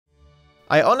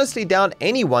I honestly doubt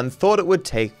anyone thought it would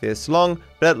take this long,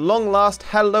 but at long last,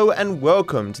 hello and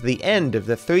welcome to the end of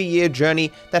the 3-year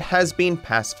journey that has been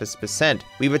Pacifist%.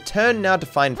 We return now to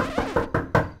find...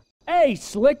 Hey,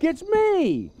 Slick, it's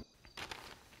me!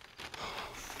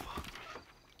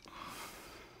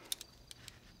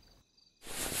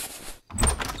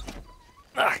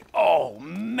 Oh,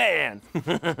 man!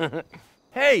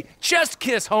 Hey, chest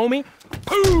kiss, homie!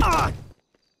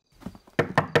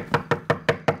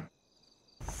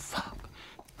 Fuck.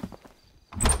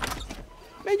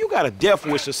 Man, you got a death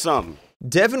wish or something.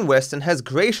 Devin Weston has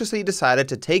graciously decided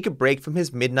to take a break from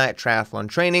his midnight triathlon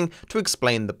training to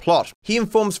explain the plot. He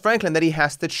informs Franklin that he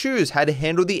has to choose how to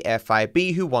handle the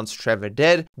FIB who wants Trevor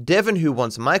dead, Devin who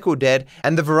wants Michael dead,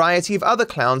 and the variety of other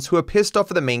clowns who are pissed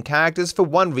off at the main characters for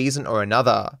one reason or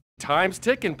another. Time's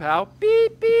ticking, pal.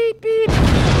 Beep, beep, beep.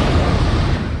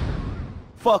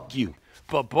 Fuck you.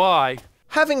 Bye-bye.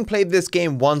 Having played this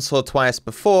game once or twice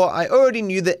before, I already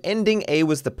knew that ending A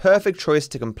was the perfect choice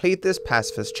to complete this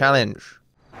Pacifist challenge.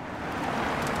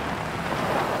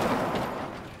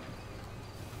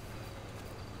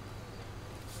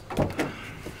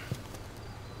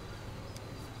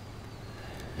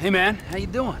 Hey man, how you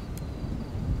doing?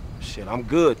 Shit, I'm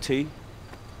good, T.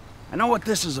 I know what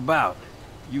this is about.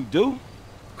 You do?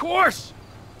 Of course!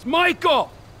 It's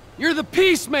Michael! You're the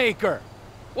peacemaker!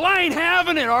 Well, I ain't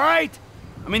having it, all right?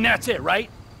 I mean, that's it, right?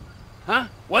 Huh?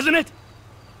 Wasn't it?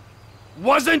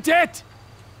 Wasn't it?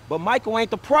 But Michael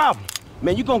ain't the problem.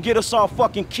 Man, you gonna get us all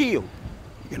fucking killed.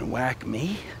 You're gonna whack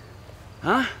me?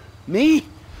 Huh? Me?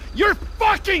 You're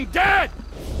fucking dead!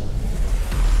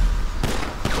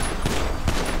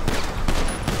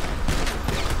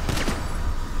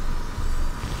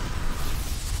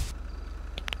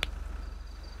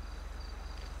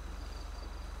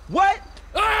 What?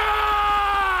 Ah!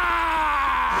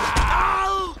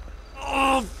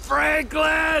 Oh,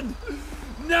 Franklin!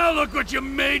 Now look what you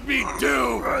made me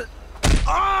do!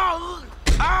 Oh!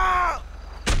 Oh!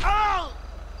 Oh!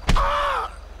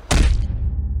 Oh!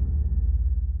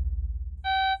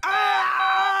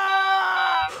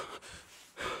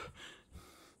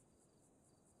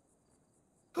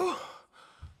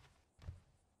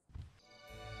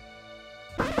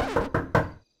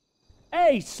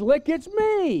 Hey, Slick, it's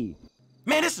me!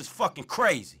 Man, this is fucking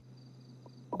crazy.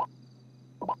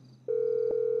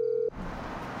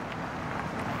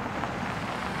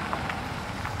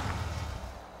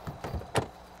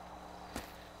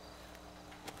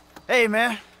 Hey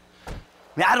man.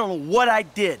 Man, I don't know what I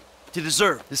did to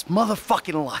deserve this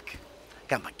motherfucking luck.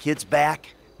 Got my kids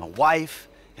back, my wife,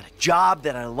 and a job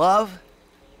that I love.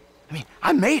 I mean,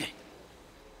 I made it.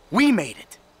 We made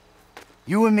it.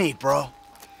 You and me, bro.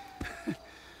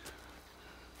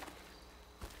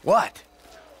 What?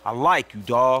 I like you,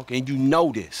 dog, and you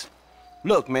know this.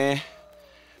 Look, man,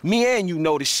 me and you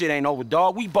know this shit ain't over,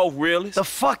 dog. We both realists. The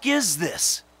fuck is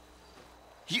this?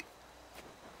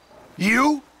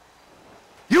 You?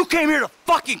 You came here to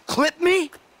fucking clip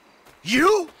me?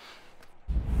 You?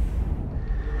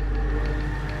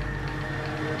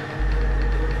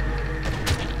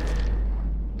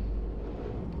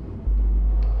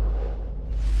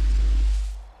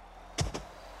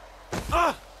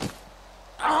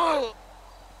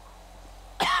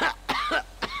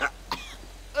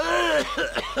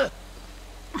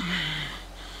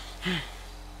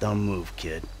 Don't move,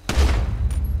 kid.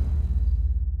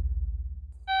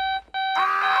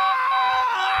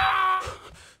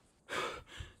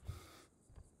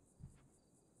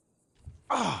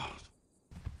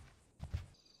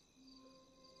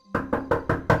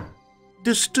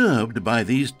 Disturbed by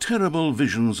these terrible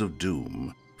visions of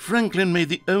doom, Franklin made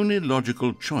the only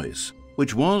logical choice,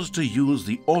 which was to use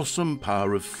the awesome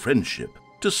power of friendship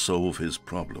to solve his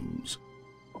problems.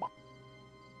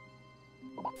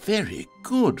 Very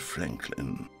good,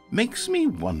 Franklin. Makes me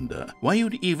wonder why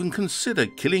you'd even consider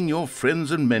killing your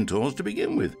friends and mentors to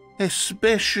begin with,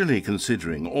 especially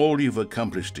considering all you've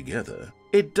accomplished together.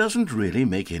 It doesn't really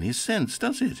make any sense,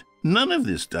 does it? None of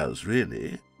this does,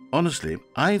 really. Honestly,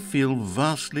 I feel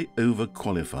vastly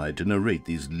overqualified to narrate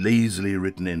these lazily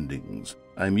written endings.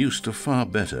 I'm used to far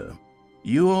better.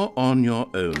 You're on your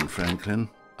own, Franklin.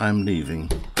 I'm leaving.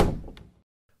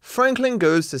 Franklin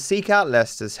goes to seek out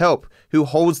Lester's help, who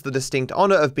holds the distinct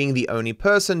honor of being the only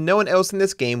person no one else in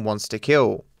this game wants to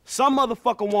kill. Some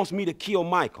motherfucker wants me to kill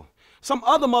Michael. Some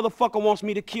other motherfucker wants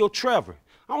me to kill Trevor.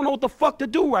 I don't know what the fuck to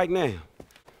do right now.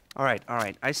 All right.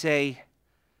 I say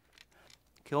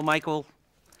kill Michael,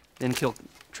 then kill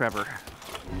Trevor.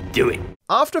 Do it.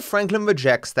 After Franklin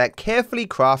rejects that carefully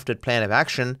crafted plan of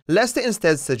action, Lester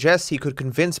instead suggests he could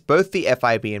convince both the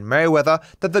FIB and Merryweather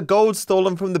that the gold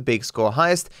stolen from the Big Score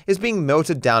heist is being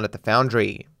melted down at the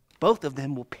foundry. Both of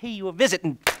them will pay you a visit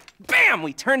and bam,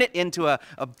 we turn it into a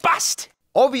bust.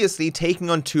 Obviously, taking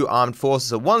on two armed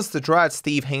forces at once to draw out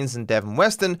Steve Haynes and Devin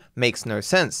Weston makes no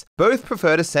sense. Both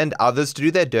prefer to send others to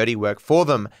do their dirty work for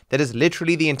them. That is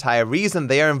literally the entire reason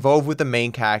they are involved with the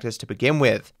main characters to begin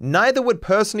with. Neither would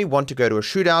personally want to go to a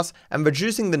shootout, and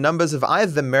reducing the numbers of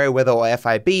either the Merryweather or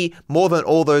FIB more than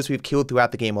all those we've killed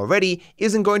throughout the game already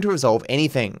isn't going to resolve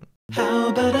anything. How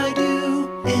about I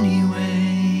do anyway?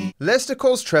 Lester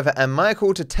calls Trevor and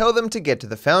Michael to tell them to get to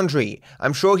the foundry.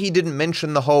 I'm sure he didn't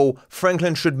mention the whole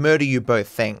Franklin should murder you both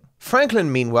thing.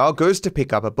 Franklin, meanwhile, goes to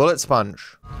pick up a bullet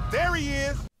sponge. There he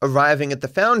is! Arriving at the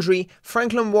foundry,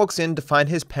 Franklin walks in to find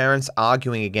his parents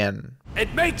arguing again.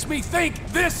 It makes me think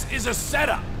this is a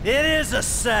setup. It is a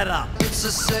setup. It's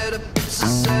a setup, it's a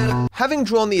setup. Having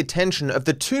drawn the attention of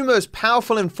the two most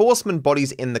powerful enforcement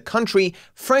bodies in the country,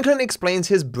 Franklin explains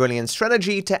his brilliant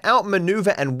strategy to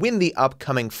outmaneuver and win the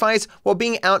upcoming fight while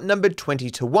being outnumbered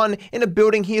 20-1 in a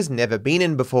building he has never been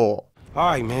in before.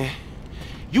 Alright, man.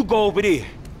 You go over there.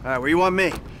 All right, where you want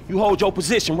me? You hold your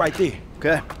position right there.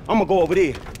 Okay. I'm gonna go over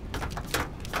there.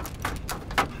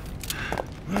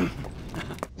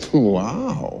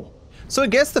 Wow. So I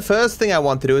guess the first thing I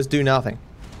want to do is do nothing.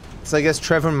 So I guess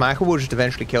Trevor and Michael will just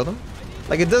eventually kill them.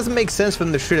 Like, it doesn't make sense for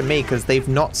them to shoot at me because they've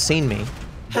not seen me.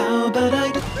 How about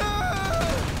I do?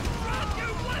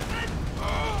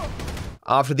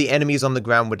 After the enemies on the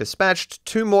ground were dispatched,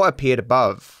 two more appeared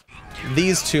above.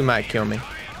 These two might kill me.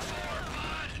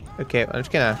 Okay, I'm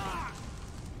just gonna,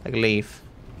 like, leave.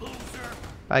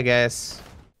 Bye, guys.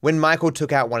 When Michael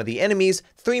took out one of the enemies,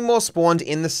 3 more spawned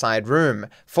in the side room,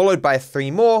 followed by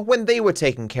 3 more when they were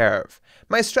taken care of.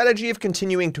 My strategy of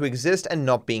continuing to exist and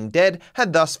not being dead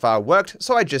had thus far worked,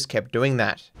 so I just kept doing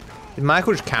that. Is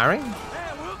Michael just cowering?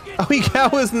 Oh, he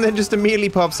cowers and then just immediately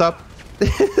pops up.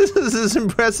 This is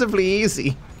impressively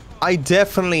easy. I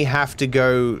definitely have to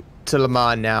go to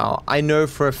Lamar now. I know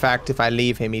for a fact if I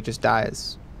leave him, he just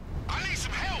dies. I need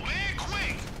some help, man,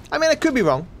 quick! I mean, I could be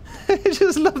wrong. I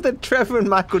just love that Trevor and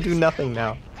Michael do nothing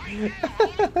now.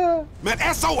 Man,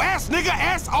 SOS, nigga,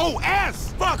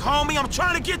 SOS! Fuck, homie, I'm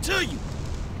trying to get to you.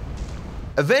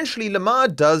 Eventually, Lamar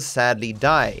does sadly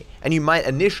die, and you might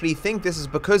initially think this is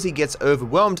because he gets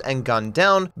overwhelmed and gunned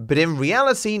down, but in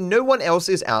reality, no one else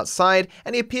is outside,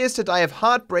 and he appears to die of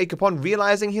heartbreak upon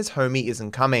realizing his homie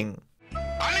isn't coming.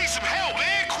 I need some help,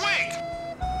 man, quick!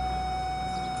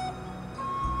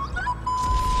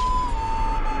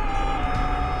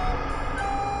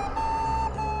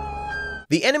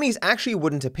 The enemies actually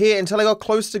wouldn't appear until I got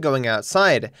close to going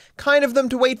outside, kind of them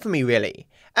to wait for me really.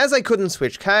 As I couldn't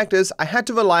switch characters, I had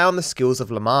to rely on the skills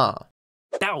of Lamar.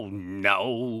 Oh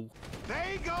no. There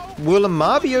you go! Will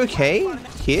Lamar be okay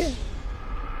here?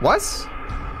 What?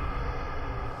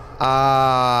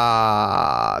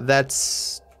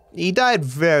 He died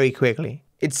very quickly.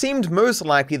 It seemed most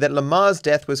likely that Lamar's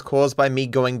death was caused by me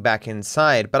going back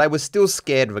inside, but I was still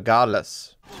scared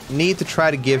regardless. Need to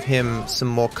try to give him some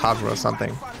more cover or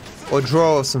something. Or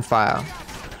draw some fire.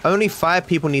 Only 5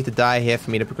 people need to die here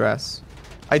for me to progress.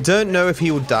 I don't know if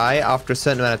he will die after a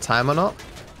certain amount of time or not.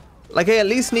 Like, I at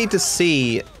least need to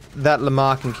see that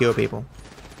Lamar can kill people.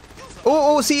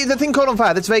 Oh, see, the thing caught on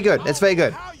fire. That's very good. That's very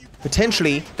good.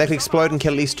 Potentially, that could explode and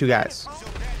kill at least 2 guys.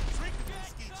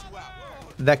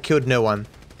 That killed no one.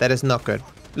 That is not good.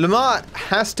 Lamar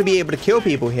has to be able to kill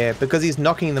people here because he's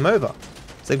knocking them over.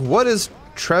 It's like, what is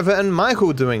Trevor and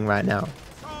Michael doing right now?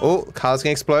 Oh, car's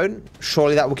gonna explode.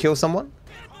 Surely that will kill someone.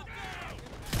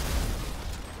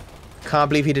 Can't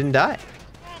believe he didn't die.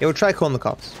 Yeah, we'll try calling the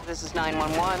cops. This is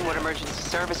 911. What emergency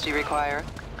service do you require?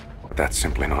 That's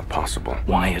simply not possible.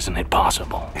 Why isn't it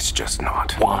possible? It's just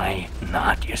not. Why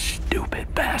not, you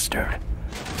stupid bastard?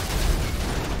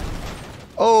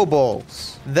 Oh,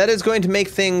 balls. That is going to make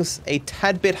things a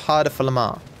tad bit harder for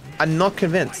Lamar. I'm not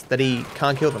convinced that he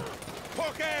can't kill them.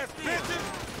 Punk-ass bitches!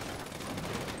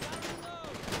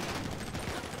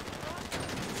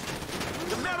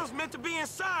 The metal's meant to be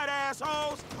inside,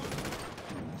 assholes!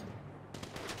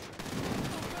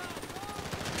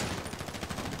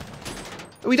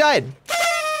 We died.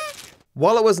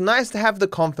 While it was nice to have the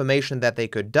confirmation that they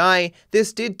could die,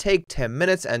 this did take 10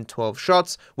 minutes and 12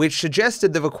 shots, which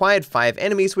suggested the required 5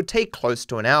 enemies would take close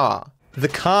to an hour. The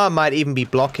car might even be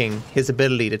blocking his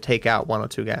ability to take out 1 or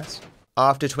 2 guys.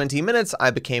 After 20 minutes,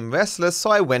 I became restless, so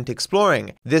I went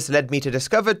exploring. This led me to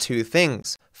discover 2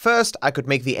 things. First, I could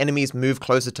make the enemies move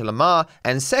closer to Lamar,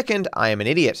 and second, I am an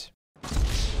idiot.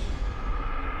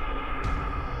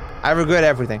 I regret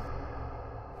everything.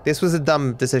 This was a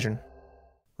dumb decision.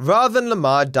 Rather than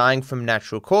Lamar dying from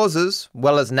natural causes,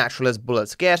 well as natural as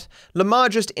bullets get, Lamar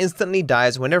just instantly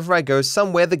dies whenever I go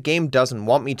somewhere the game doesn't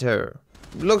want me to.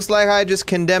 Looks like I just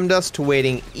condemned us to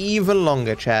waiting even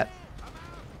longer, chat.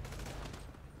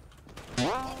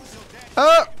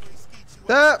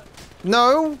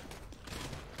 No.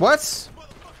 What?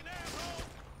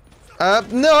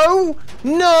 No!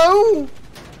 No!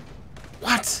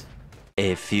 What?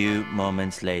 A few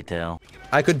moments later.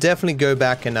 I could definitely go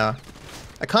back and, I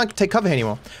can't take cover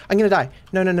anymore. I'm gonna die.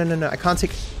 No. I can't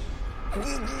take...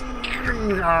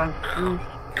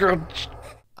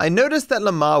 I noticed that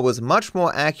Lamar was much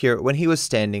more accurate when he was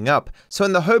standing up, so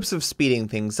in the hopes of speeding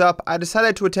things up, I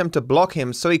decided to attempt to block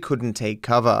him so he couldn't take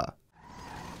cover.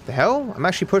 The hell? I'm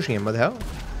actually pushing him. What the hell?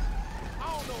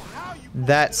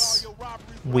 That's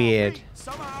weird.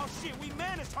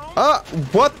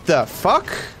 What the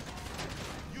fuck?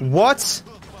 What?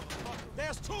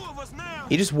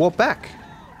 He just walked back.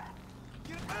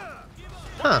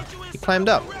 Huh, he climbed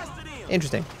up.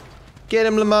 Interesting. Get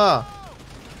him, Lamar.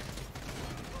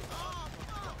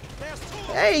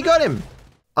 Hey, he got him.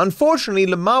 Unfortunately,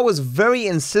 Lamar was very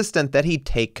insistent that he'd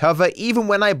take cover even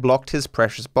when I blocked his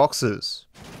precious boxes.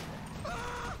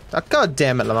 Oh, God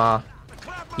damn it, Lamar.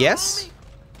 Yes?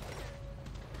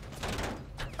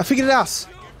 I figured it out.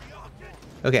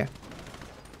 Okay.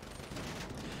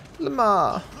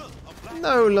 Lamar.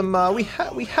 No, Lamar. We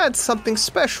had something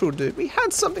special, dude. We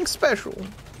had something special.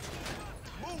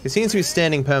 He seems to be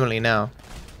standing permanently now.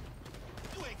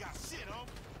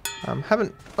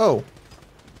 Oh.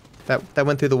 That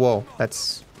went through the wall.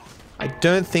 That's... I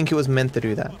don't think it was meant to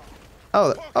do that.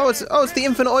 It's the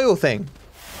infinite oil thing.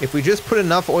 If we just put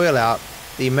enough oil out,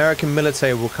 the American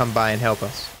military will come by and help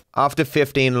us. After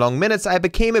 15 long minutes, I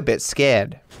became a bit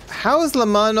scared. How has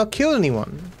Lamar not killed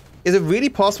anyone? Is it really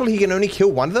possible he can only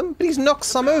kill one of them? But he's knocked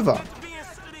some over.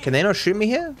 Can they not shoot me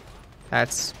here?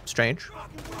 That's strange.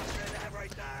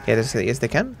 Yeah, yes they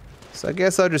can. So I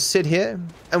guess I'll just sit here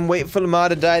and wait for Lamar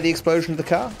to die of the explosion of the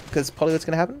car, because it's probably what's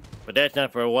going to happen. But that's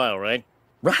not for a while, right?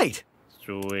 Right.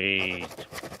 Sweet.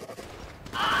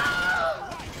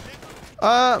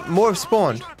 More have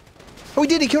spawned. Oh, he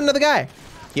did. He killed another guy.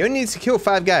 He only needs to kill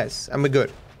 5 guys, and we're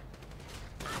good.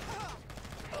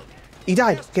 He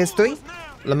died. Okay, it's 3.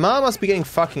 Lamar must be getting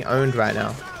fucking owned right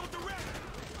now.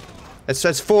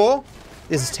 That's 4.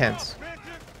 This is tense.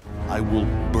 I will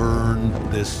burn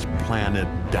this planet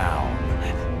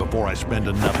down before I spend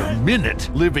another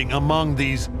minute living among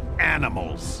these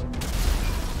animals.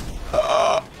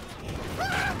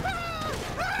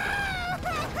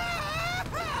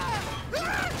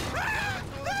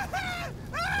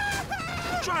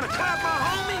 Trying to clap my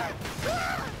homie?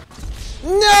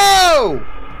 No!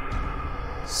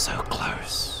 So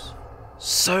close.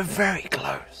 So very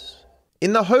close.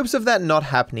 In the hopes of that not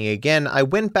happening again, I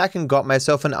went back and got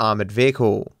myself an armored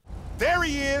vehicle. There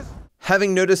he is!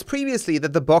 Having noticed previously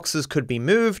that the boxes could be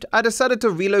moved, I decided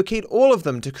to relocate all of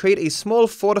them to create a small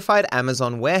fortified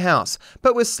Amazon warehouse,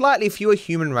 but with slightly fewer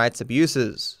human rights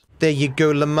abuses. There you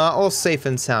go, Lamar, all safe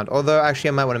and sound, although actually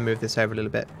I might want to move this over a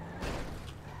little bit.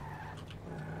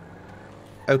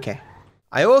 Okay.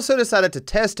 I also decided to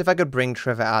test if I could bring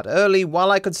Trevor out early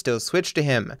while I could still switch to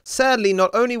him. Sadly, not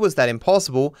only was that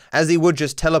impossible, as he would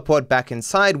just teleport back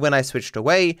inside when I switched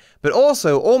away, but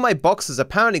also all my boxes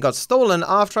apparently got stolen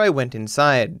after I went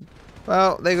inside.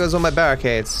 Well, there goes all my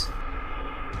barricades.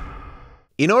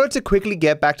 In order to quickly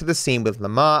get back to the scene with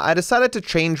Lamar, I decided to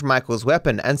change Michael's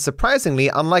weapon, and surprisingly,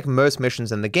 unlike most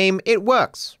missions in the game, it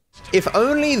works. If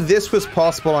only this was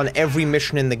possible on every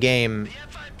mission in the game,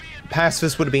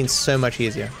 Pacifist would have been so much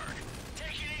easier.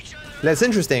 Less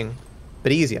interesting,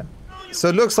 but easier. So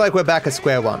it looks like we're back at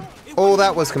square one. All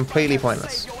that was completely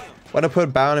pointless. Want to put a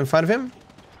barrel in front of him?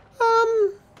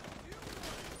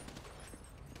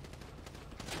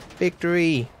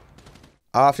 Victory.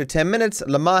 After 10 minutes,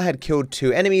 Lamar had killed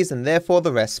 2 enemies and therefore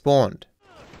the rest spawned.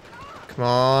 Come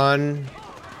on.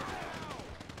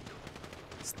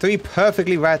 It's 3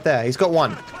 perfectly right there. He's got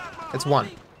 1. It's 1.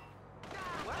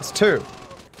 It's 2.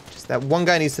 That one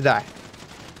guy needs to die.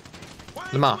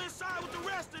 Lamar.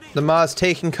 Lamar's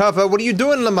taking cover. What are you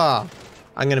doing, Lamar?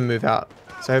 I'm gonna move out.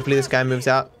 So hopefully this guy moves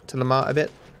out to Lamar a bit.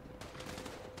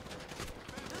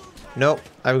 Nope.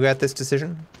 I regret this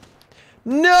decision.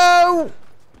 No!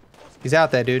 He's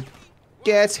out there, dude.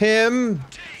 Get him!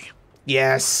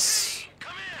 Yes!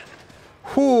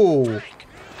 Whew.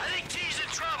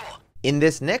 In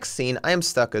this next scene, I am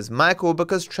stuck as Michael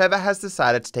because Trevor has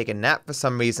decided to take a nap for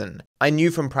some reason. I knew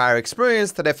from prior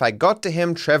experience that if I got to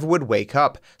him, Trevor would wake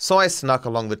up, so I snuck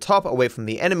along the top away from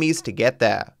the enemies to get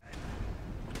there.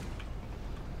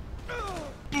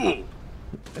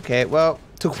 Okay, well,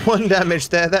 took 1 damage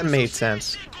there. That made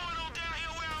sense.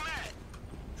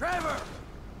 Trevor!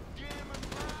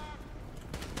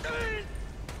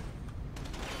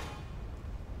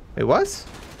 Wait, what?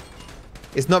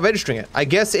 It's not registering it. I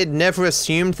guess it never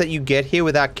assumed that you get here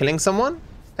without killing someone?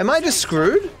 Am I just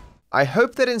screwed? I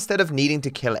hope that instead of needing to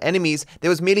kill enemies, there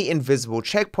was merely invisible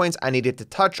checkpoints I needed to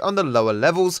touch on the lower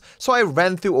levels, so I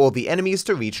ran through all the enemies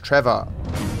to reach Trevor.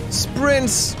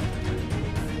 Sprints!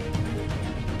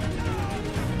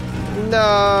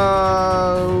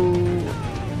 No!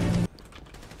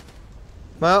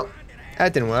 Well,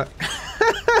 that didn't work.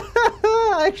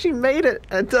 I actually made it,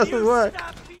 and it doesn't work.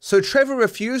 So Trevor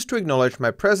refused to acknowledge my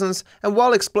presence, and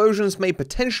while explosions may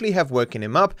potentially have woken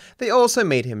him up, they also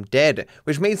made him dead,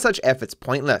 which made such efforts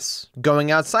pointless.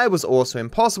 Going outside was also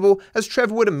impossible, as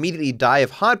Trevor would immediately die of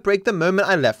heartbreak the moment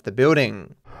I left the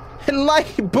building.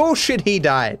 Like bullshit, he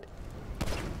died.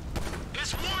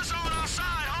 It's war zone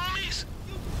outside, homies!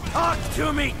 Talk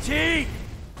to me, T!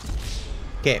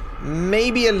 Okay,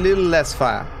 maybe a little less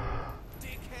fire.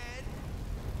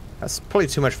 That's probably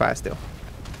too much fire still.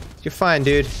 You're fine,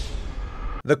 dude.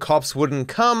 The cops wouldn't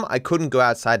come, I couldn't go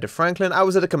outside to Franklin, I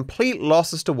was at a complete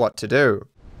loss as to what to do.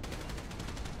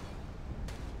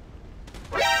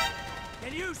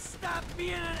 Can you stop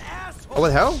being an asshole? Oh, what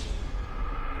the hell?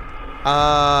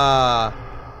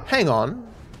 Hang on.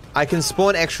 I can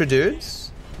spawn extra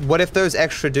dudes? What if those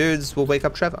extra dudes will wake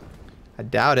up Trevor? I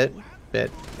doubt it, but...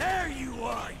 There you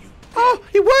are, you... Oh,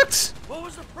 it worked! What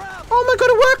was the problem? Oh my god,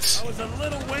 it worked! I was a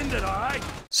little winded, alright?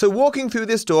 So walking through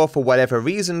this door for whatever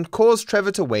reason caused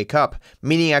Trevor to wake up,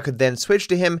 meaning I could then switch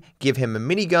to him, give him a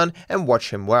minigun, and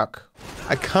watch him work.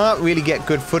 I can't really get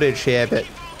good footage here, but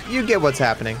you get what's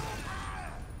happening.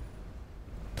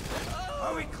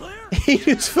 Are we clear? He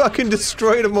just fucking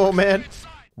destroyed them all, man.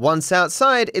 Once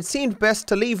outside, it seemed best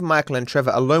to leave Michael and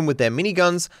Trevor alone with their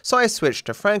miniguns, so I switched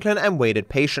to Franklin and waited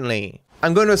patiently.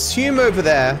 I'm going to assume over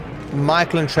there,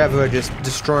 Michael and Trevor are just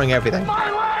destroying everything.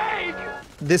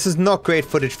 This is not great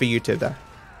footage for YouTube, though.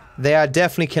 They are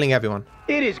definitely killing everyone.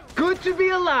 It is good to be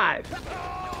alive.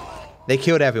 They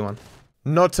killed everyone.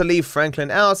 Not to leave Franklin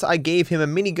out, I gave him a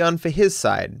minigun for his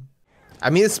side.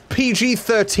 I mean, it's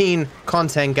PG-13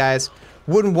 content, guys.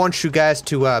 Wouldn't want you guys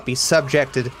to be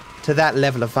subjected to that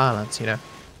level of violence, you know?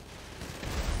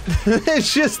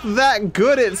 It's just that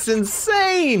good, it's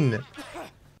insane!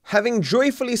 Having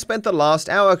joyfully spent the last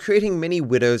hour creating many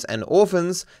widows and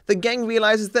orphans, the gang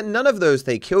realizes that none of those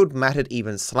they killed mattered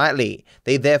even slightly.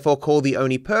 They therefore call the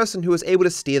only person who was able to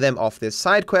steer them off this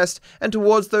side quest and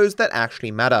towards those that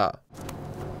actually matter.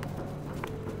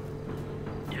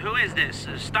 Who is this?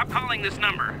 Stop calling this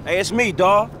number. Hey, it's me,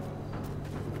 dawg.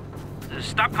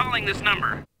 Stop calling this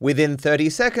number. Within 30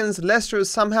 seconds, Lester is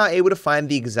somehow able to find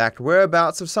the exact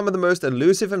whereabouts of some of the most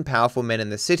elusive and powerful men in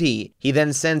the city. He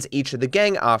then sends each of the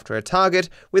gang after a target,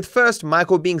 with first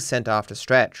Michael being sent after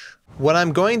Stretch. What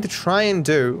I'm going to try and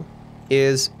do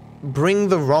is bring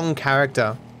the wrong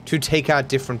character to take out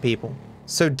different people.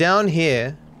 So down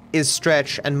here is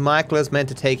Stretch and Michael is meant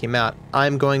to take him out.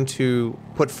 I'm going to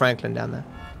put Franklin down there.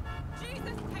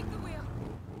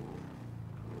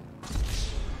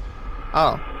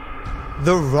 Oh.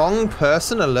 The wrong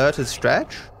person alerted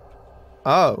Stretch?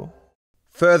 Oh.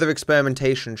 Further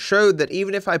experimentation showed that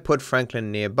even if I put Franklin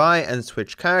nearby and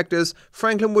switched characters,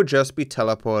 Franklin would just be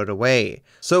teleported away.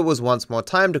 So it was once more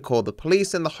time to call the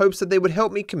police in the hopes that they would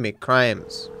help me commit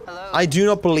crimes. Hello? I do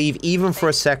not believe even for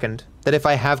a second that if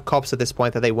I have cops at this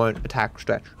point that they won't attack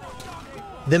Stretch.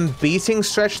 Them beating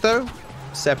Stretch though?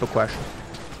 Separate question.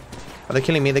 Are they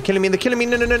killing me? They're killing me, they're killing me,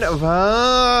 no, no, no, no.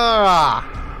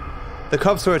 Ah! The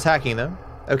cops were attacking them.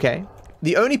 Okay.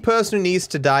 The only person who needs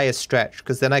to die is Stretch,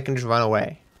 because then I can just run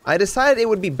away. I decided it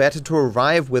would be better to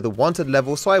arrive with a wanted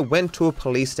level, so I went to a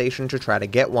police station to try to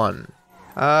get one.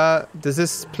 Does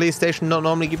this police station not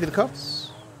normally give you the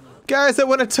cops? Guys, I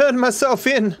want to turn myself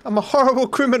in. I'm a horrible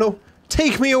criminal.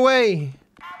 Take me away.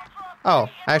 Oh,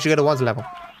 I actually got a wanted level.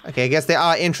 Okay, I guess they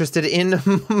are interested in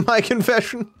my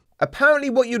confession. Apparently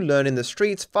what you learn in the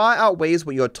streets far outweighs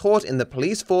what you're taught in the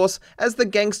police force, as the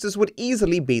gangsters would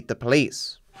easily beat the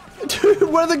police. Dude,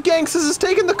 one of the gangsters has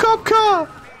taken the cop car!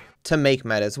 To make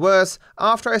matters worse,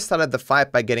 after I started the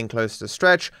fight by getting close to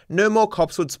Stretch, no more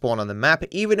cops would spawn on the map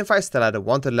even if I still had a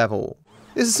wanted level.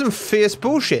 This is some fierce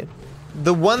bullshit.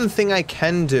 The one thing I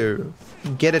can do,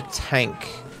 get a tank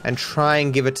and try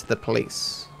and give it to the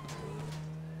police.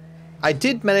 I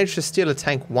did manage to steal a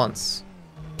tank once.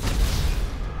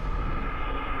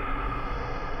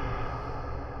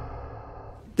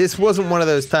 This wasn't one of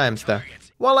those times, though.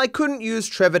 While I couldn't use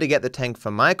Trevor to get the tank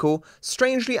for Michael,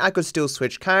 strangely I could still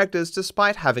switch characters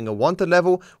despite having a wanted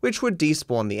level which would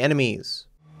despawn the enemies.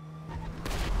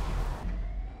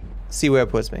 See where it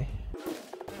puts me.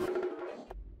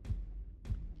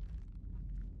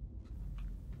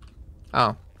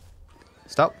 Oh.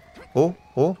 Stop. Oh.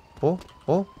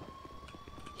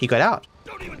 He got out.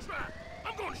 Don't even try.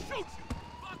 I'm gonna shoot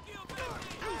you.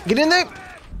 Get in there!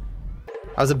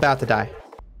 I was about to die.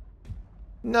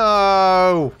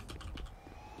 No!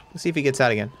 Let's see if he gets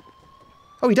out again.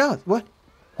 Oh, he does. What?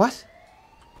 What?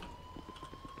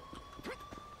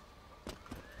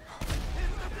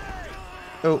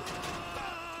 Oh.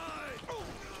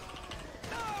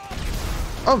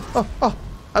 Oh.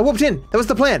 I whooped in. That was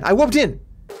the plan. I whooped in.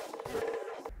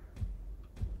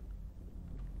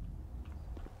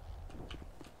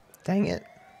 Dang it.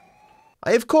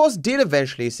 I of course did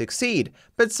eventually succeed,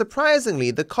 but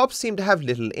surprisingly the cops seemed to have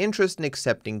little interest in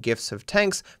accepting gifts of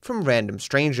tanks from random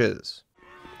strangers.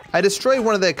 I destroyed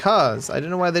one of their cars. I don't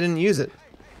know why they didn't use it.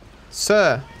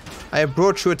 Sir, I have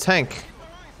brought you a tank.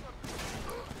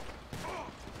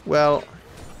 Well,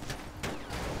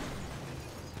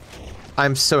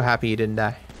 I'm so happy you didn't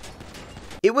die.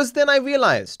 It was then I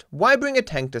realized, why bring a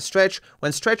tank to Stretch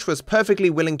when Stretch was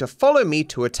perfectly willing to follow me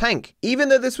to a tank, even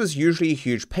though this was usually a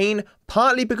huge pain,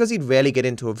 partly because he'd rarely get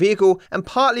into a vehicle, and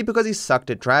partly because he sucked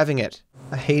at driving it.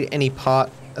 I hate any part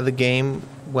of the game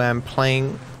where I'm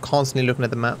playing, constantly looking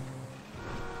at the map.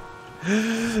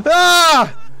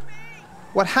 Ah!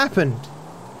 What happened?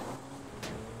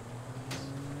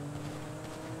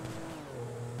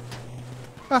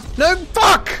 Ah, no,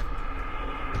 fuck!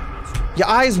 Your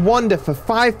eyes wander for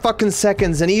 5 fucking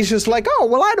seconds and he's just like, oh,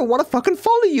 well, I don't want to fucking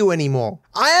follow you anymore.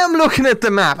 I am looking at the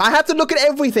map. I have to look at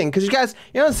everything because you guys,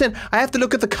 you understand? I have to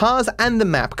look at the cars and the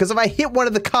map because if I hit one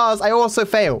of the cars, I also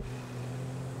fail.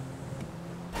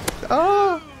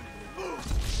 Oh.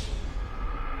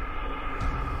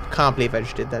 Can't believe I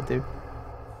just did that, dude.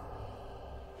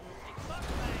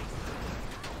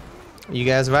 You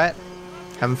guys right?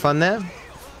 Having fun there?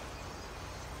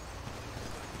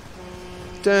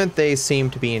 Don't they seem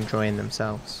to be enjoying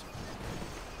themselves?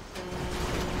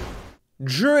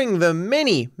 During the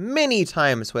many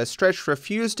times where Stretch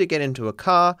refused to get into a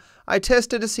car, I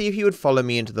tested to see if he would follow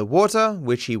me into the water,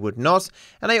 which he would not,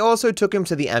 and I also took him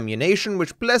to the ammunition,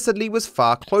 which blessedly was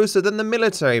far closer than the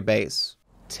military base.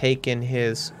 Taking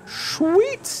his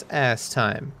sweet ass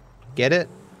time. Get it?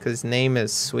 Because his name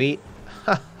is Sweet.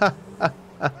 But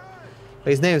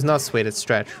his name is not Sweet, it's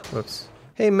Stretch. Whoops.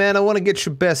 Hey man, I want to get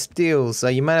your best deals.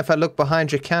 You mind if I look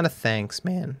behind your counter? Thanks,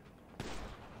 man.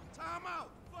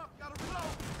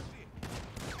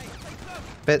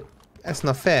 But that's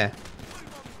not fair.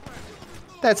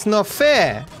 That's not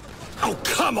fair! Oh,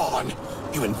 come on!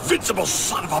 You invincible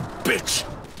son of a bitch!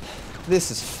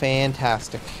 This is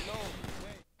fantastic.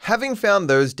 Having found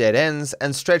those dead ends,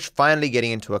 and Stretch finally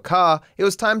getting into a car, it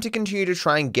was time to continue to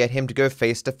try and get him to go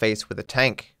face to face with a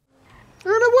tank.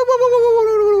 Whew.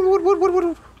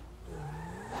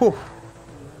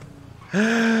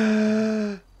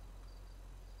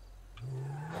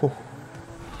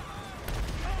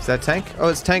 Is that tank? Oh,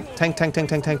 it's tank. Tank.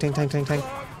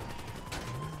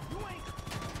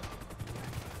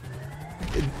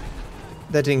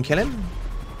 That didn't kill him?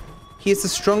 He is the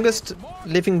strongest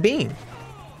living being.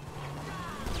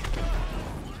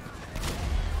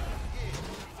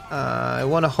 I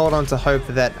want to hold on to hope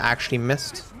that actually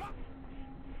missed.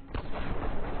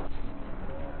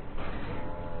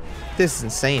 This is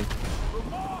insane.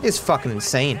 It's fucking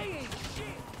insane.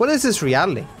 What is this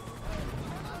reality?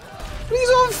 He's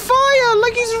on fire!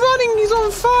 Like he's running, he's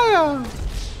on fire!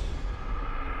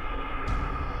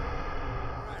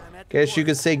 Guess you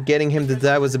could say getting him to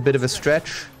die was a bit of a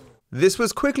stretch. This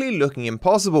was quickly looking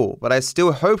impossible, but I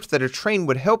still hoped that a train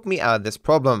would help me out of this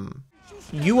problem.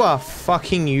 You are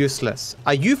fucking useless.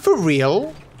 Are you for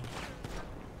real?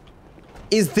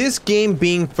 Is this game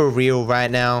being for real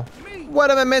right now? What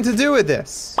am I meant to do with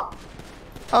this?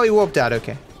 Oh, he warped out,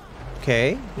 okay.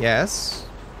 Okay, yes.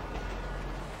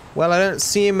 Well, I don't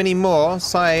see him anymore,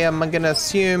 so I'm gonna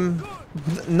assume...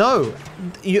 No,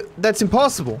 that's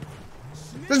impossible.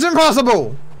 That's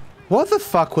impossible! What the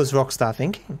fuck was Rockstar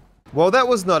thinking? While that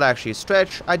was not actually a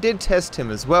stretch, I did test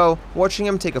him as well, watching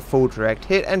him take a full direct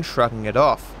hit and shrugging it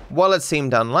off. While it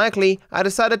seemed unlikely, I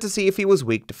decided to see if he was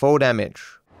weak to fall damage.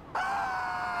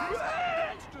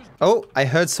 Oh, I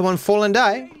heard someone fall and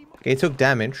die. He took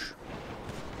damage.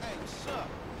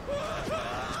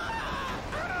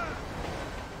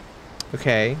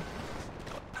 Okay.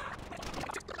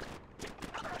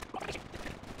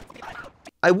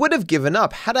 I would have given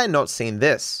up had I not seen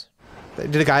this.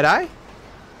 Did a guy die?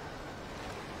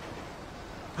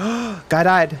 Guy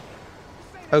died.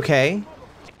 Okay.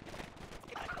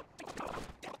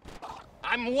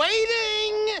 I'm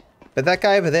waiting! But that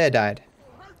guy over there died.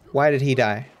 Why did he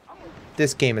die?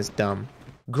 This game is dumb.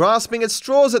 Grasping at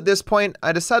straws at this point,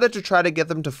 I decided to try to get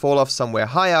them to fall off somewhere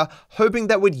higher, hoping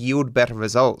that would yield better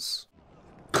results.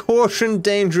 Caution,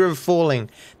 danger of falling.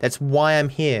 That's why I'm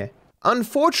here.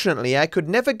 Unfortunately, I could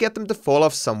never get them to fall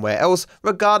off somewhere else,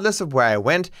 regardless of where I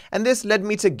went, and this led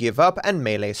me to give up and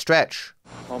melee stretch.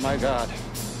 Oh my god.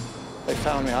 They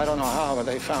found me. I don't know how, but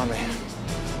they found me.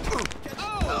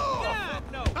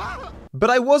 But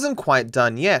I wasn't quite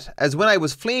done yet, as when I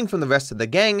was fleeing from the rest of the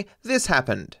gang, this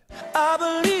happened. I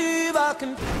believe I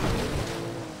can.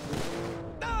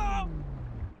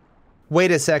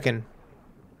 Wait a second.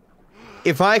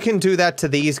 If I can do that to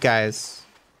these guys,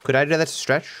 could I do that to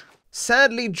Stretch?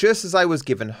 Sadly, just as I was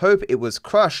given hope, it was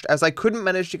crushed, as I couldn't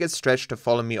manage to get Stretch to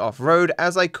follow me off-road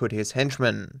as I could his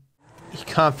henchman. He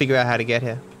can't figure out how to get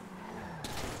here.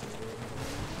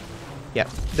 Yeah,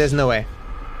 there's no way.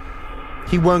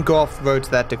 He won't go off-road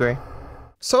to that degree.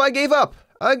 So I gave up,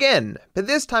 again, but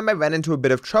this time I ran into a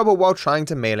bit of trouble while trying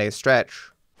to melee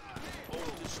Stretch.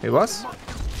 Wait, what?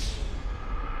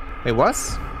 Wait, what?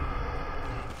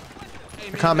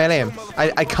 I can't melee him.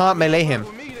 I can't melee him.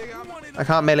 I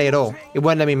can't melee at all. It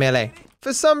won't let me melee.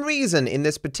 For some reason, in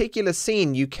this particular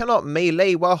scene, you cannot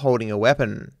melee while holding a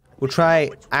weapon. We'll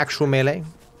try actual melee,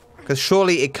 because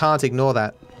surely it can't ignore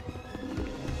that.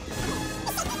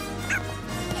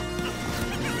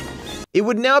 It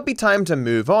would now be time to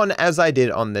move on, as I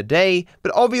did on the day,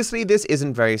 but obviously this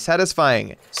isn't very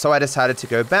satisfying, so I decided to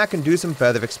go back and do some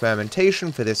further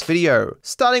experimentation for this video,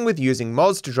 starting with using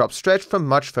mods to drop Stretch from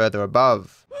much further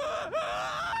above.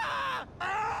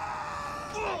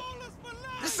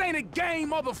 This ain't a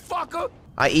game, motherfucker!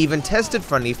 I even tested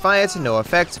friendly fire to no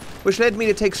effect, which led me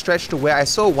to take Stretch to where I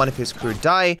saw one of his crew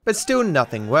die, but still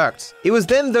nothing worked. It was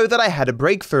then though that I had a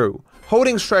breakthrough.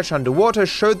 Holding Stretch underwater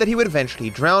showed that he would eventually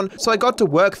drown, so I got to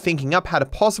work thinking up how to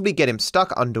possibly get him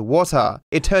stuck underwater.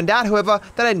 It turned out, however,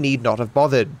 that I need not have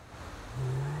bothered.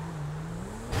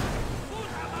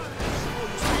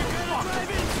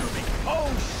 Oh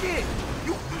shit!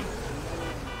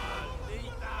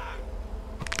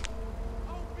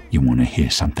 You want to hear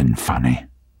something funny?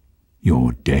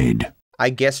 You're dead. I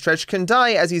guess Stretch can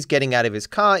die as he's getting out of his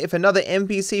car if another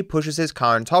NPC pushes his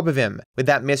car on top of him. With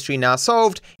that mystery now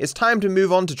solved, it's time to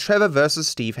move on to Trevor versus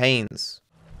Steve Haynes.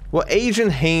 Well,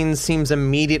 Agent Haynes seems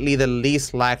immediately the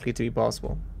least likely to be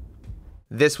possible.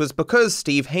 This was because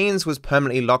Steve Haynes was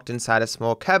permanently locked inside a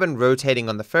small cabin rotating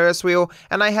on the Ferris wheel,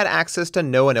 and I had access to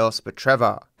no one else but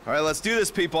Trevor. Alright, let's do this,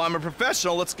 people. I'm a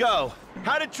professional. Let's go.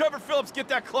 How did Trevor Phillips get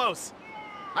that close?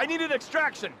 I needed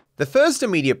extraction. The first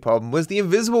immediate problem was the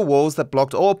invisible walls that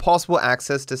blocked all possible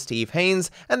access to Steve Haynes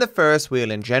and the Ferris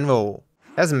wheel in general.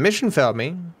 As a mission failed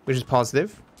me, which is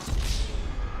positive.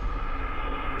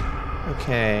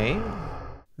 Okay.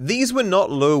 These were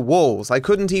not low walls. I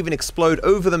couldn't even explode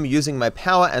over them using my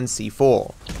power and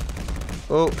C4.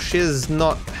 Oh, she's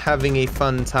not having a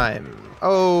fun time.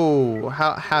 Oh,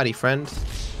 howdy, friend.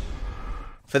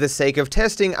 For the sake of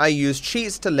testing, I used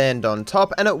cheats to land on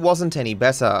top, and it wasn't any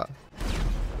better.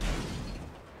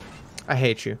 I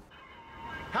hate you.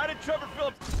 How did Trevor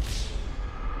Phillips?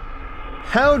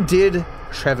 How did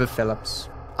Trevor Phillips?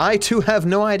 I too have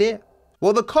no idea.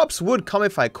 While the cops would come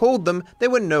if I called them, there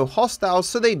were no hostiles,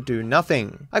 so they'd do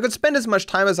nothing. I could spend as much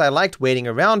time as I liked waiting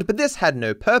around, but this had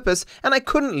no purpose, and I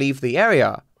couldn't leave the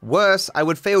area. Worse, I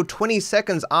would fail 20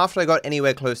 seconds after I got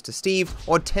anywhere close to Steve,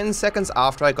 or 10 seconds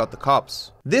after I got the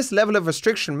cops. This level of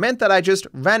restriction meant that I just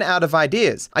ran out of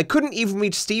ideas. I couldn't even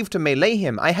reach Steve to melee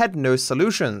him. I had no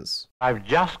solutions. I've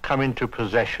just come into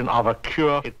possession of a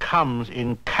cure. It comes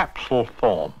in capsule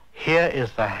form. Here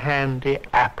is the handy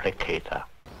applicator.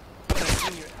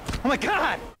 Oh my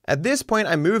god! At this point,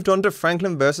 I moved on to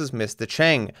Franklin versus Mr.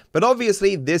 Cheng, but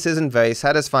obviously this isn't very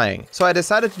satisfying, so I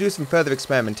decided to do some further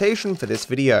experimentation for this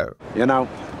video. You know,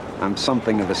 I'm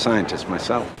something of a scientist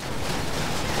myself.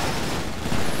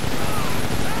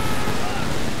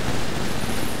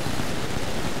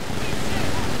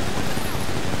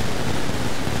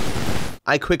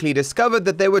 I quickly discovered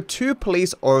that there were 2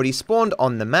 police already spawned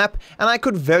on the map, and I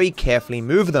could very carefully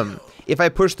move them. If I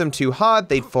pushed them too hard,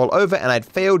 they'd fall over and I'd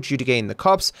fail due to getting the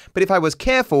cops, but if I was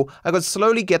careful, I could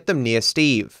slowly get them near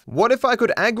Steve. What if I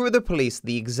could aggro the police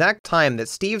the exact time that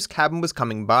Steve's cabin was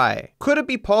coming by? Could it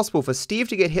be possible for Steve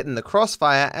to get hit in the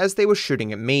crossfire as they were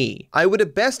shooting at me? I would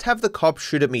at best have the cops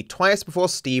shoot at me twice before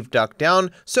Steve ducked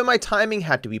down, so my timing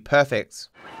had to be perfect.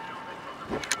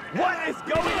 What is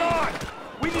going on?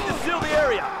 We need to seal the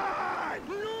area.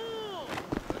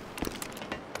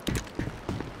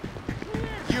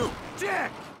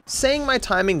 Saying my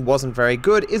timing wasn't very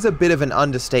good is a bit of an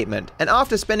understatement, and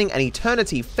after spending an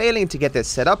eternity failing to get this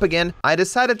set up again, I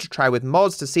decided to try with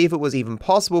mods to see if it was even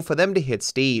possible for them to hit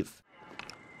Steve.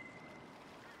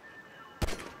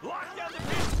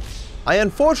 I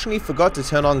unfortunately forgot to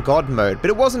turn on God mode, but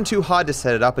it wasn't too hard to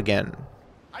set it up again.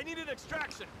 I need an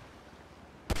extraction.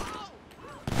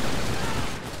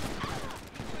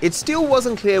 It still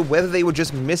wasn't clear whether they were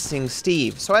just missing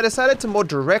Steve, so I decided to more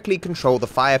directly control the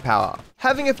firepower.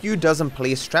 Having a few dozen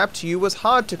police strapped to you was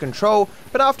hard to control,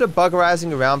 but after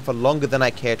buggerizing around for longer than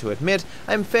I care to admit,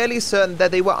 I'm fairly certain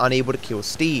that they were unable to kill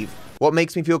Steve. What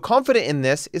makes me feel confident in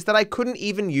this is that I couldn't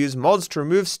even use mods to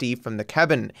remove Steve from the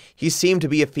cabin. He seemed to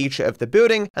be a feature of the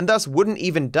building and thus wouldn't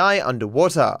even die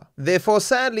underwater. Therefore,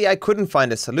 sadly, I couldn't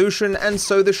find a solution, and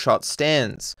so the shot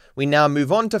stands. We now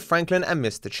move on to Franklin and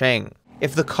Mr. Cheng.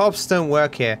 If the cops don't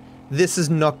work here, this is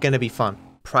not gonna be fun.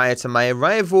 Prior to my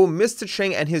arrival, Mr.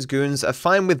 Cheng and his goons are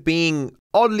fine with being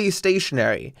oddly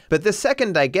stationary, but the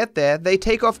second I get there, they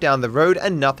take off down the road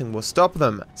and nothing will stop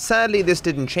them. Sadly, this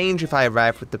didn't change if I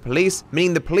arrived with the police,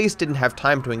 meaning the police didn't have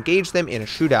time to engage them in a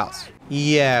shootout.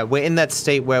 Yeah, we're in that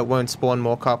state where it won't spawn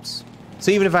more cops.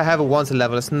 So even if I have a wanted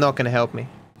level, it's not gonna help me.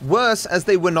 Worse, as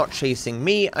they were not chasing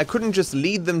me, I couldn't just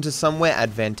lead them to somewhere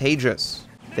advantageous.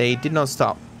 They did not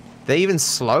stop. They're even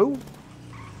slow?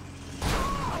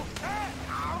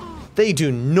 They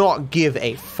do not give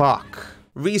a fuck.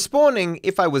 Respawning,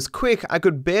 if I was quick, I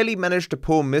could barely manage to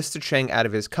pull Mr. Cheng out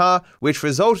of his car, which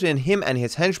resulted in him and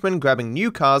his henchmen grabbing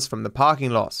new cars from the parking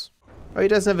lot. Oh, he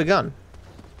doesn't have a gun.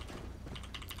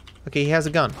 Okay, he has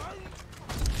a gun.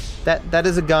 That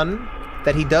is a gun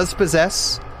that he does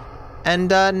possess, and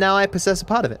now I possess a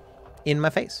part of it in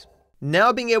my face.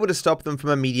 Now being able to stop them from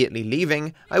immediately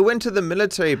leaving, I went to the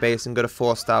military base and got a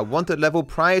 4-star wanted level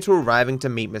prior to arriving to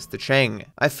meet Mr. Cheng.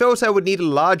 I felt I would need a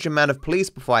large amount of police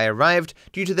before I arrived,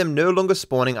 due to them no longer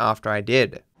spawning after I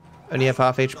did. Only have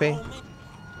half HP?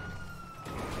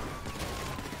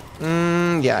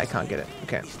 Yeah, I can't get it.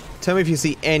 Okay. Tell me if you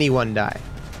see anyone die.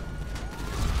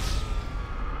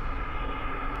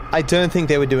 I don't think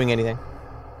they were doing anything.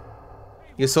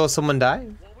 You saw someone die?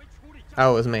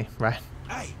 Oh, it was me, right.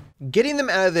 Getting them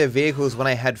out of their vehicles when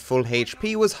I had full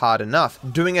HP was hard enough.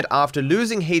 Doing it after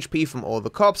losing HP from all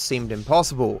the cops seemed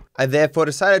impossible. I therefore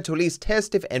decided to at least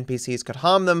test if NPCs could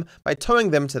harm them by towing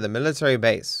them to the military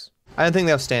base. I don't think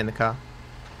they'll stay in the car.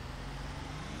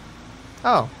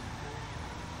 Oh.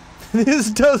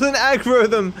 This doesn't aggro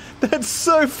them. That's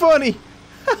so funny.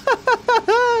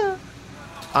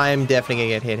 I am definitely gonna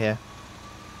get hit here.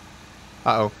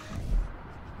 Uh-oh.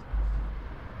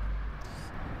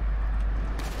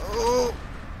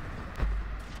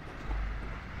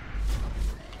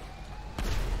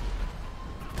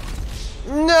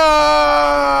 No!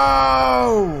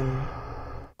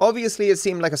 Obviously, it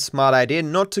seemed like a smart idea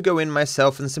not to go in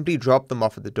myself and simply drop them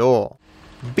off at the door.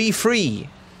 Be free.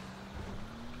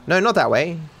 No, not that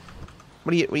way.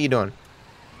 What are you doing?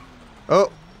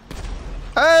 Oh.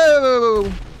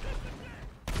 Oh!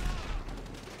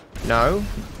 No.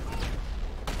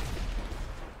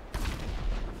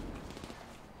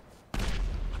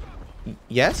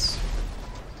 Yes?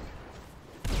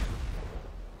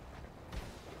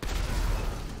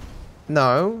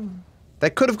 No.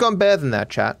 That could have gone better than that,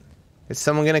 chat. Is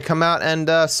someone gonna come out and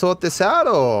sort this out,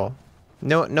 or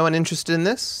no one interested in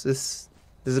this? There's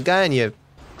a guy in your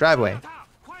driveway.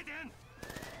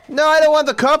 No, I don't want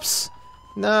the cops!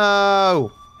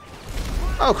 No!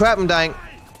 Oh crap, I'm dying.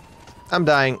 I'm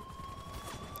dying.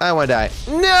 I don't wanna die.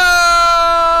 No!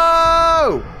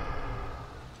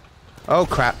 Oh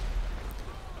crap.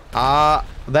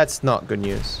 That's not good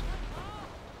news.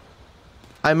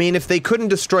 I mean, if they couldn't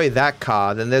destroy that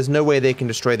car, then there's no way they can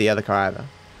destroy the other car either.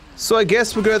 So I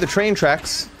guess we'll go to the train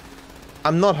tracks.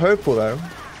 I'm not hopeful though.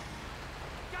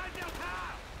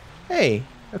 Hey,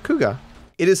 a cougar.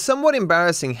 It is somewhat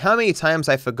embarrassing how many times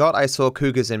I forgot I saw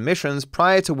cougars in missions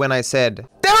prior to when I said,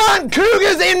 "There aren't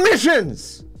cougars in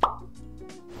missions!"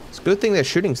 It's a good thing their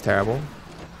shooting's terrible.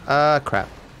 Crap.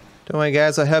 Don't worry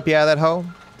guys, I'll help you out of that hole.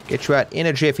 Get you out in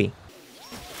a jiffy.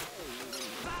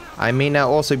 I may now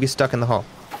also be stuck in the hole.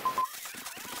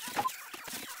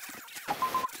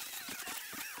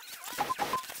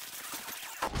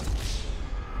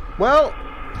 Well,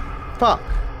 fuck.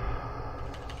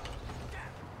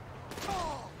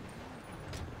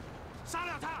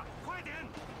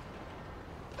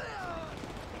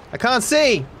 I can't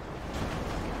see.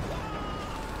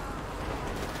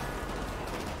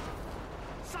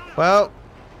 Well,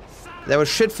 that was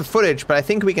shit for footage, but I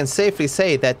think we can safely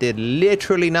say that did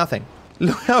literally nothing.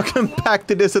 Look how compact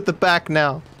it is at the back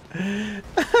now.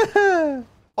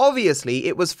 Obviously,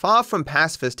 it was far from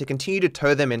pacifist to continue to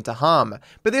tow them into harm,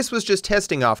 but this was just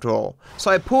testing after all, so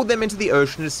I pulled them into the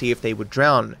ocean to see if they would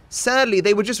drown. Sadly,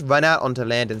 they would just run out onto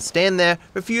land and stand there,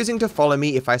 refusing to follow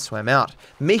me if I swam out,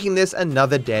 making this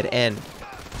another dead end.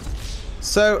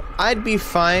 So, I'd be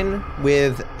fine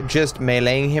with just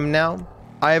meleeing him now.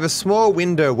 I have a small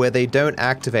window where they don't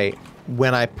activate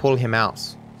when I pull him out.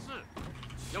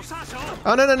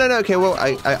 Oh, no, okay, well,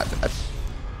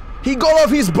 he got off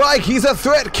his bike, he's a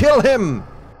threat, kill him!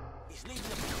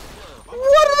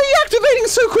 What are they activating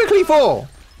so quickly for?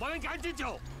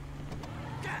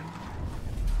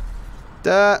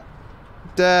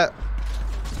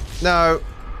 No.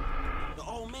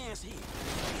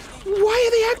 Why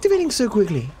are they activating so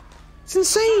quickly? It's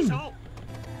insane!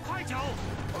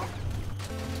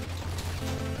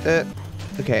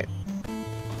 Okay.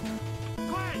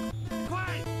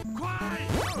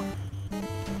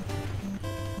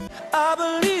 I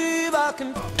believe I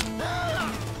can.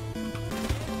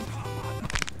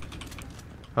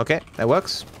 Okay, that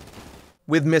works.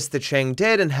 With Mr. Cheng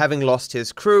dead and having lost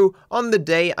his crew, on the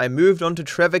day I moved on to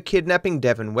Trevor kidnapping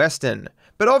Devin Weston.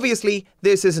 But obviously,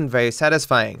 this isn't very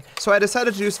satisfying, so I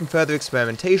decided to do some further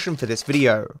experimentation for this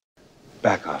video.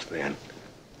 Back off, man.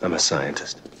 I'm a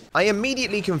scientist. I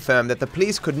immediately confirmed that the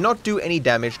police could not do any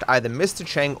damage to either Mr.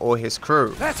 Cheng or his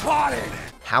crew. That's spotted!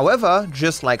 However,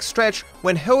 just like Stretch,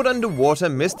 when held underwater,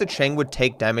 Mr. Cheng would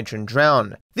take damage and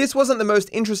drown. This wasn't the most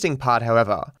interesting part,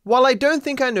 however. While I don't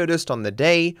think I noticed on the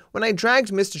day, when I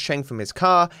dragged Mr. Cheng from his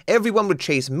car, everyone would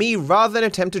chase me rather than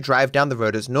attempt to drive down the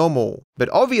road as normal. But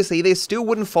obviously they still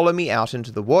wouldn't follow me out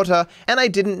into the water, and I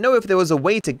didn't know if there was a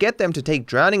way to get them to take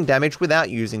drowning damage without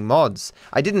using mods.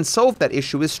 I didn't solve that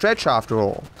issue with Stretch after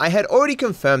all. I had already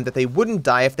confirmed that they wouldn't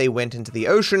die if they went into the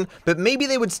ocean, but maybe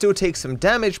they would still take some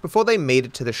damage before they made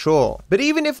it to the shore. But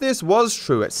even if this was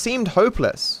true, it seemed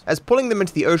hopeless, as pulling them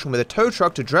into the ocean with a tow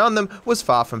truck to drown them was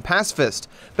far from pacifist,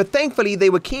 but thankfully they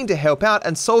were keen to help out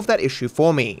and solve that issue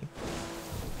for me.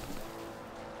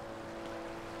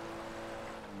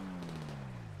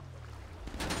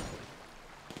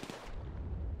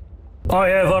 I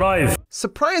have arrived.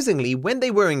 Surprisingly, when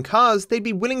they were in cars, they'd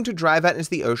be willing to drive out into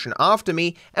the ocean after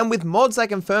me, and with mods I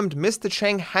confirmed Mr.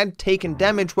 Cheng had taken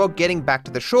damage while getting back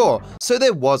to the shore, so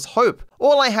there was hope.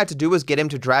 All I had to do was get him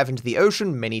to drive into the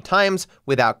ocean many times,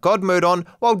 without God mode on,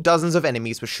 while dozens of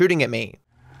enemies were shooting at me.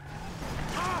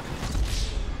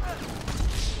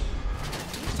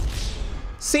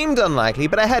 Seemed unlikely,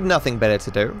 but I had nothing better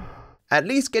to do. At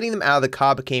least getting them out of the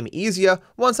car became easier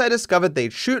once I discovered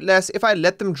they'd shoot less if I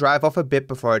let them drive off a bit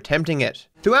before attempting it.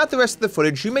 Throughout the rest of the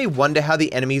footage, you may wonder how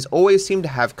the enemies always seem to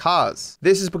have cars.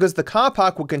 This is because the car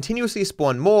park would continuously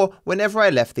spawn more whenever I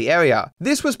left the area.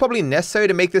 This was probably necessary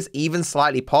to make this even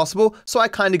slightly possible, so I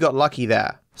kinda got lucky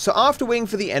there. So after waiting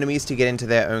for the enemies to get into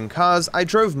their own cars, I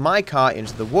drove my car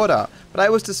into the water, but I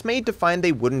was dismayed to find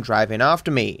they wouldn't drive in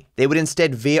after me. They would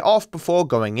instead veer off before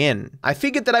going in. I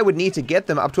figured that I would need to get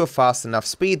them up to a fast enough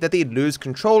speed that they'd lose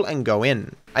control and go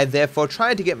in. I therefore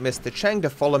tried to get Mr. Cheng to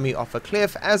follow me off a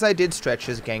cliff as I did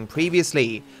Stretch's gang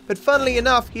previously, but funnily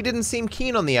enough, he didn't seem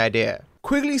keen on the idea.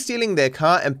 Quickly stealing their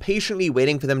car and patiently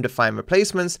waiting for them to find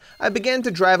replacements, I began to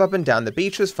drive up and down the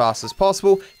beach as fast as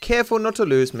possible, careful not to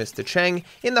lose Mr. Cheng,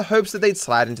 in the hopes that they'd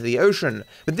slide into the ocean.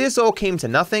 But this all came to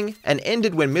nothing, and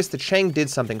ended when Mr. Cheng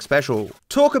did something special.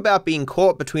 Talk about being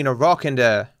caught between a rock and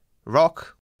a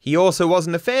rock. He also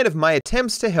wasn't a fan of my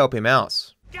attempts to help him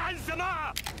out.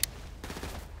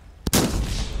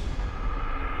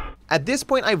 At this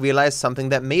point I realized something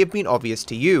that may have been obvious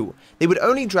to you. They would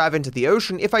only drive into the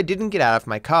ocean if I didn't get out of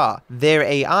my car. Their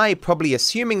AI probably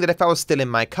assuming that if I was still in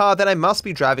my car then I must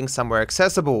be driving somewhere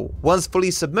accessible. Once fully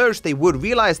submerged they would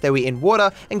realize they were in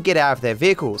water and get out of their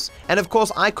vehicles. And of course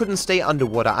I couldn't stay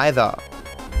underwater either.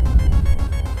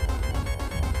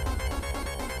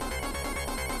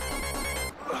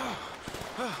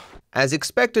 As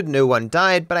expected, no one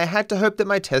died, but I had to hope that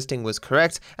my testing was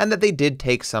correct and that they did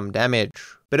take some damage.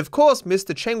 But of course,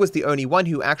 Mr. Cheng was the only one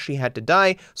who actually had to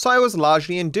die, so I was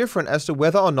largely indifferent as to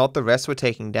whether or not the rest were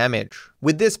taking damage.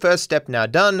 With this first step now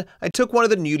done, I took one of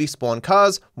the newly spawned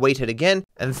cars, waited again,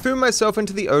 and threw myself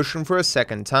into the ocean for a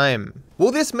second time.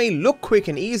 While this may look quick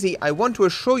and easy, I want to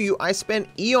assure you I spent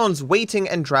eons waiting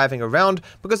and driving around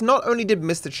because not only did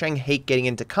Mr. Cheng hate getting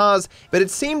into cars, but it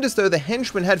seemed as though the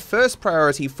henchmen had first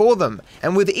priority for them,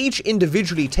 and with each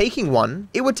individually taking one,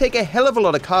 it would take a hell of a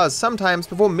lot of cars sometimes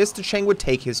before Mr. Cheng would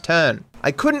take his turn.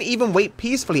 I couldn't even wait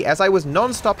peacefully as I was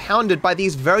non-stop hounded by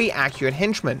these very accurate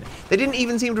henchmen. They didn't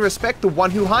even seem to respect the one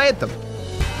who hired them.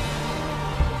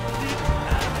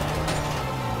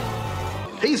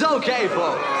 He's okay,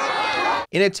 folks.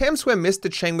 In attempts where Mr.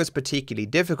 Cheng was particularly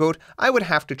difficult, I would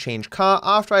have to change car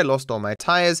after I lost all my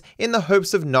tires in the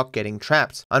hopes of not getting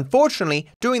trapped. Unfortunately,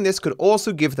 doing this could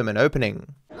also give them an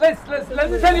opening. Let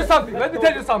me tell you something. Let me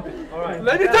tell you something. All right.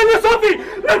 Let me tell you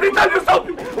something. Let me tell you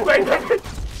something. Wait.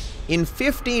 In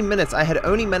 15 minutes, I had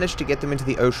only managed to get them into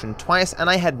the ocean twice, and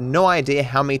I had no idea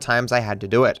how many times I had to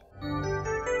do it.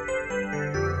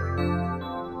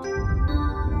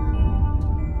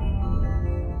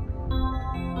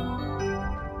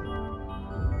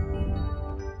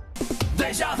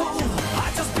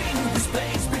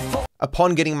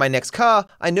 Upon getting my next car,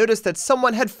 I noticed that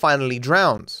someone had finally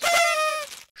drowned.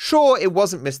 Sure, it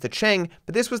wasn't Mr. Cheng,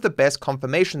 but this was the best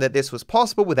confirmation that this was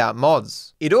possible without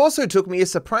mods. It also took me a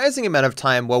surprising amount of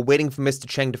time while waiting for Mr.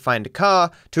 Cheng to find a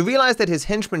car to realize that his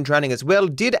henchmen drowning as well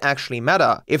did actually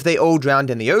matter. If they all drowned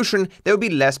in the ocean, there would be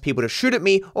less people to shoot at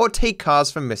me or take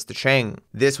cars from Mr. Cheng.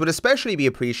 This would especially be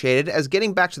appreciated as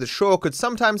getting back to the shore could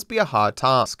sometimes be a hard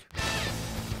task.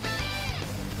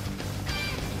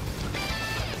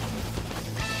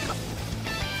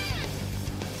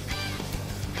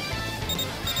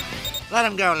 Let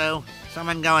him go, Lou.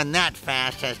 Someone going that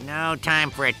fast has no time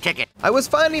for a ticket. I was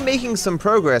finally making some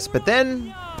progress, but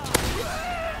then...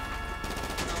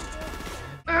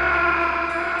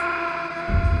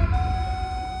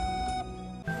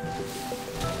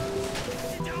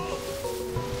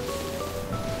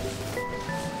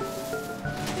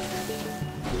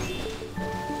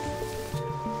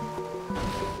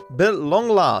 But at long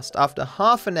last, after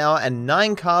half an hour and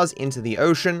 9 cars into the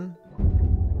ocean...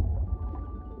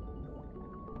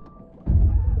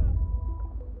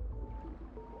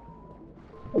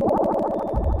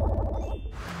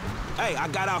 Hey, I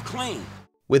got out clean.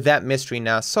 With that mystery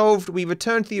now solved, we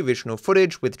return to the original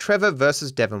footage with Trevor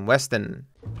versus Devin Weston.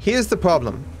 Here's the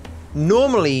problem.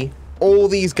 Normally, all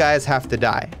these guys have to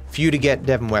die for you to get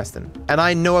Devin Weston. And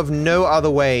I know of no other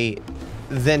way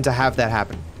than to have that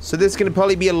happen. So there's going to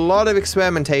probably be a lot of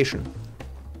experimentation.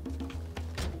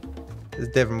 There's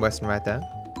Devin Weston right there.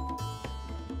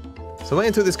 So wait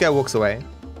until this guy walks away.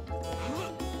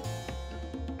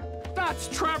 That's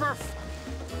Trevor!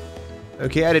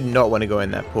 Okay, I did not want to go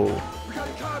in that pool. We got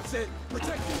a concept.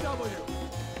 Protect DW.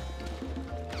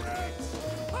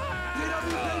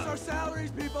 DW pays our salaries,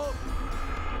 people.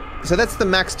 So that's the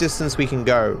max distance we can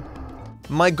go.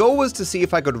 My goal was to see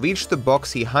if I could reach the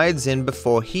box he hides in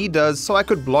before he does so I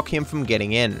could block him from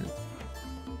getting in.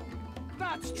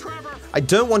 That's Trevor. I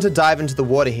don't want to dive into the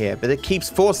water here, but it keeps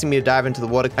forcing me to dive into the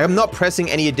water. I'm not pressing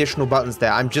any additional buttons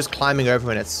there, I'm just climbing over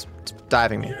and it's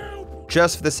diving me.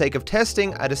 Just for the sake of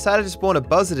testing, I decided to spawn a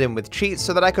buzzard in with cheats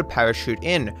so that I could parachute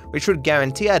in, which would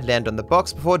guarantee I'd land on the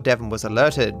box before Devin was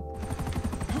alerted.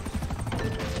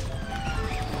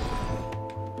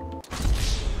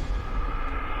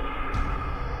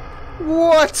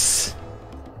 What?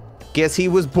 Guess he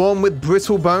was born with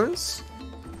brittle bones?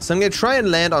 So I'm gonna try and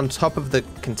land on top of the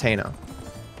container.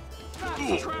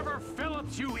 That's Trevor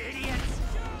Phillips, you idiots!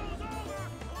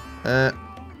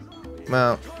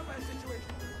 Well...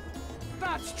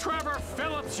 That's Trevor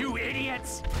Phillips, you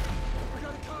idiots!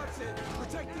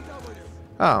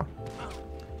 Oh.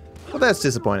 Well, that's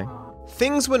disappointing.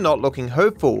 Things were not looking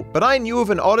hopeful, but I knew of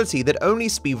an oddity that only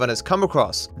speedrunners come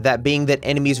across, that being that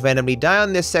enemies randomly die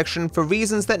on this section for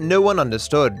reasons that no one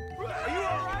understood.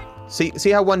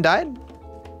 See how one died?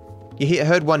 You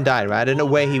heard one died, right? I don't know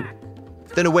where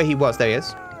he was. There he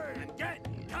is.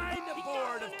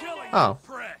 Oh.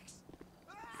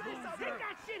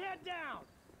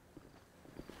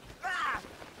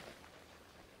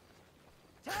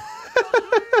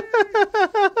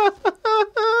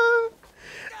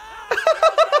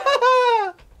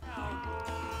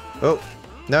 Oh,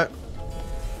 no.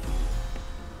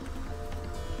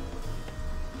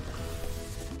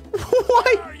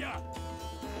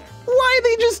 Why are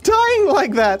they just dying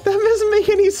like that? That doesn't make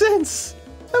any sense.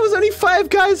 That was only 5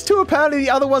 guys too. Apparently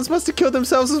the other ones must have killed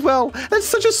themselves as well. That's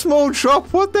such a small drop.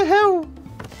 What the hell?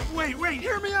 Wait,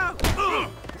 hear me out!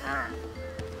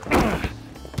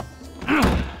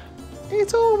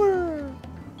 It's over.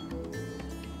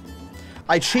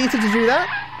 I cheated to do that?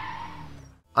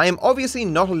 I am obviously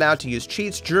not allowed to use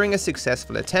cheats during a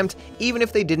successful attempt, even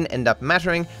if they didn't end up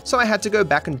mattering, so I had to go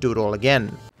back and do it all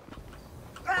again.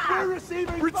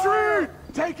 Retreat!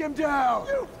 Take him down!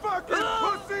 You fucking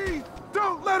pussy!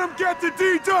 Don't let him get to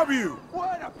DW!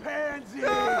 What a pansy!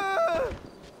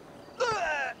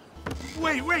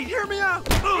 Wait, hear me out!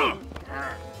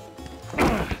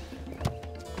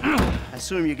 I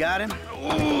assume you got him?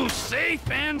 Ooh, safe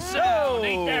and sound.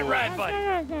 Ain't that right,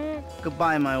 buddy?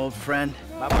 Goodbye, my old friend.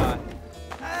 Bye-bye.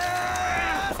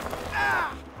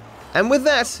 And with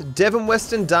that, Devin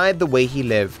Weston died the way he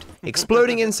lived,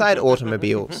 exploding inside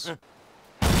automobiles.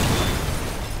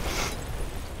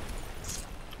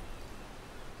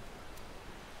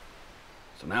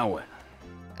 So now what?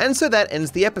 And so that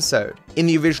ends the episode. In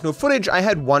the original footage, I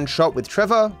had one shot with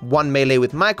Trevor, one melee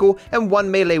with Michael, and one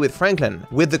melee with Franklin.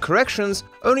 With the corrections,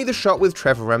 only the shot with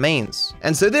Trevor remains.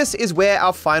 And so this is where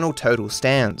our final total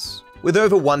stands. With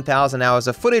over 1,000 hours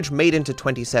of footage made into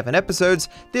 27 episodes,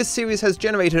 this series has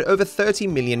generated over 30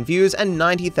 million views and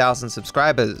 90,000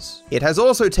 subscribers. It has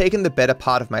also taken the better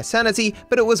part of my sanity,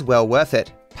 but it was well worth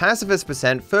it. Pacifist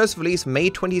 % first released May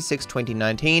 26,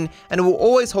 2019, and it will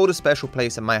always hold a special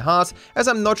place in my heart, as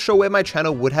I'm not sure where my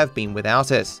channel would have been without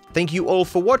it. Thank you all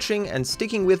for watching and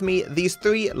sticking with me these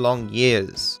 3 long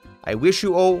years. I wish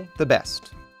you all the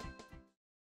best.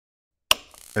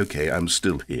 Okay, I'm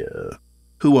still here.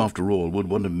 Who, after all, would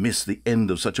want to miss the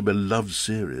end of such a beloved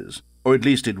series? Or at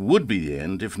least it would be the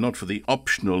end if not for the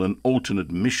optional and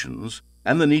alternate missions,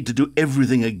 and the need to do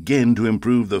everything again to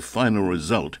improve the final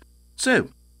result. So,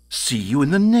 see you in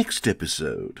the next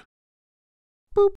episode.